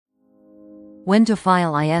When to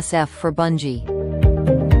file ISF for Bungee.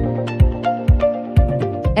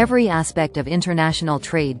 Every aspect of international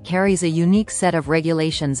trade carries a unique set of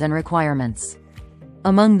regulations and requirements.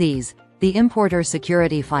 Among these, the Importer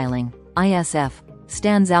Security Filing, ISF,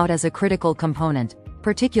 stands out as a critical component,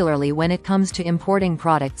 particularly when it comes to importing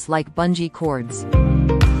products like bungee cords.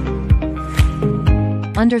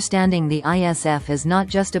 Understanding the ISF is not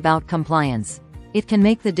just about compliance. It can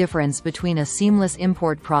make the difference between a seamless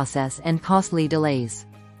import process and costly delays.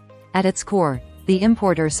 At its core, the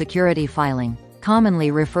Importer Security Filing,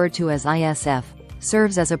 commonly referred to as ISF,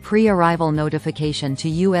 serves as a pre-arrival notification to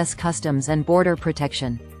U.S. Customs and Border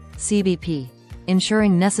Protection, CBP,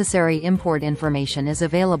 ensuring necessary import information is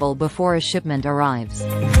available before a shipment arrives.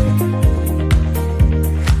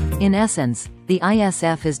 In essence, the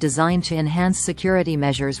ISF is designed to enhance security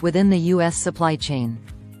measures within the U.S. supply chain.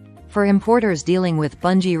 For importers dealing with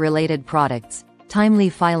bungee-related products, timely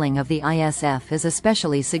filing of the ISF is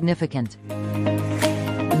especially significant.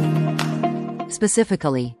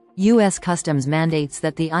 Specifically, U.S. Customs mandates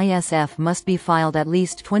that the ISF must be filed at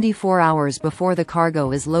least 24 hours before the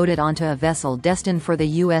cargo is loaded onto a vessel destined for the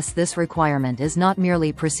U.S. This requirement is not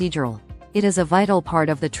merely procedural. It is a vital part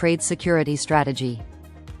of the trade security strategy.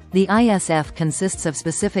 The ISF consists of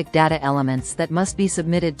specific data elements that must be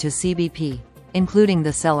submitted to CBP, including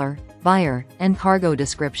the seller, buyer, and cargo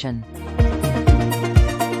description.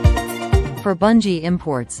 For bungee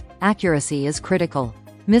imports, accuracy is critical.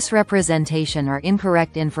 Misrepresentation or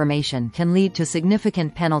incorrect information can lead to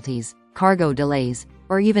significant penalties, cargo delays,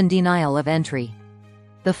 or even denial of entry.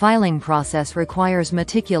 The filing process requires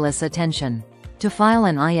meticulous attention. To file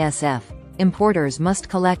an ISF, importers must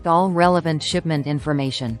collect all relevant shipment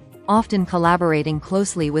information, often collaborating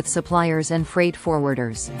closely with suppliers and freight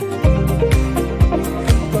forwarders.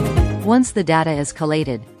 Once the data is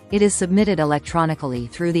collated, it is submitted electronically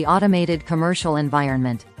through the Automated Commercial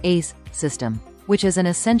Environment (ACE) system, which is an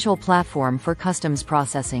essential platform for customs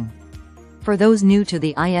processing. For those new to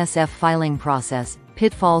the ISF filing process,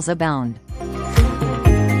 pitfalls abound.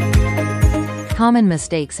 Common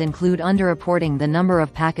mistakes include underreporting the number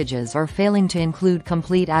of packages or failing to include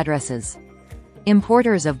complete addresses.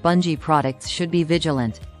 Importers of bungee products should be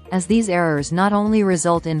vigilant, as these errors not only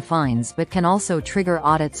result in fines but can also trigger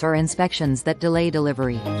audits or inspections that delay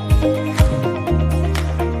delivery.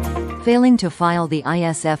 Failing to file the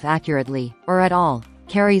ISF accurately, or at all,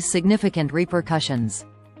 carries significant repercussions.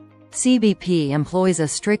 CBP employs a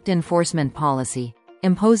strict enforcement policy,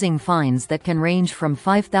 imposing fines that can range from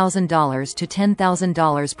 $5,000 to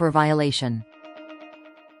 $10,000 per violation.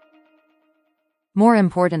 More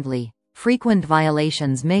importantly, frequent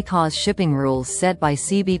violations may cause shipping rules set by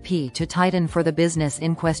CBP to tighten for the business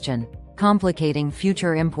in question, complicating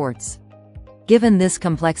future imports. Given this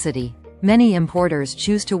complexity, many importers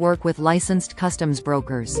choose to work with licensed customs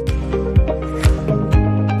brokers.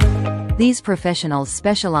 These professionals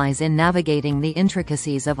specialize in navigating the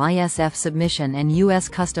intricacies of ISF submission and U.S.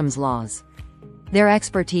 customs laws. Their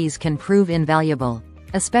expertise can prove invaluable,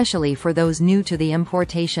 especially for those new to the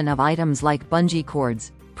importation of items like bungee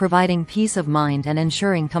cords, providing peace of mind and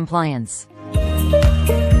ensuring compliance.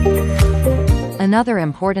 Another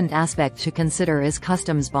important aspect to consider is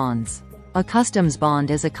customs bonds. A customs bond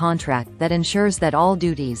is a contract that ensures that all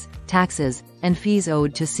duties, taxes, and fees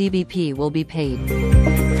owed to CBP will be paid.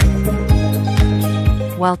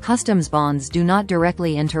 While customs bonds do not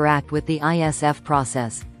directly interact with the ISF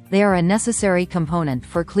process, they are a necessary component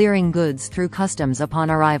for clearing goods through customs upon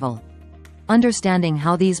arrival. Understanding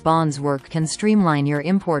how these bonds work can streamline your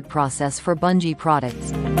import process for bungee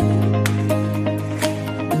products.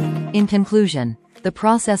 In conclusion, the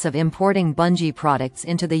process of importing bungee products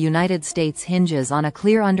into the United States hinges on a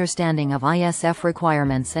clear understanding of ISF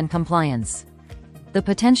requirements and compliance. The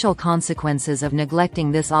potential consequences of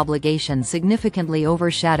neglecting this obligation significantly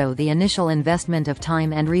overshadow the initial investment of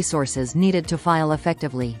time and resources needed to file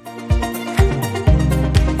effectively.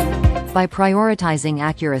 By prioritizing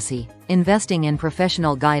accuracy, investing in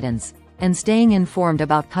professional guidance, and staying informed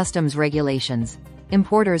about customs regulations,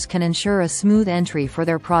 importers can ensure a smooth entry for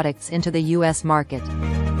their products into the U.S. market.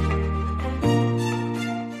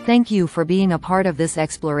 Thank you for being a part of this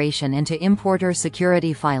exploration into importer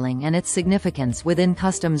security filing and its significance within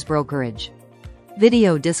customs brokerage.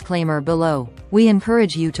 Video disclaimer below. We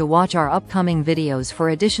encourage you to watch our upcoming videos for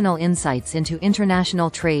additional insights into international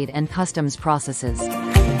trade and customs processes.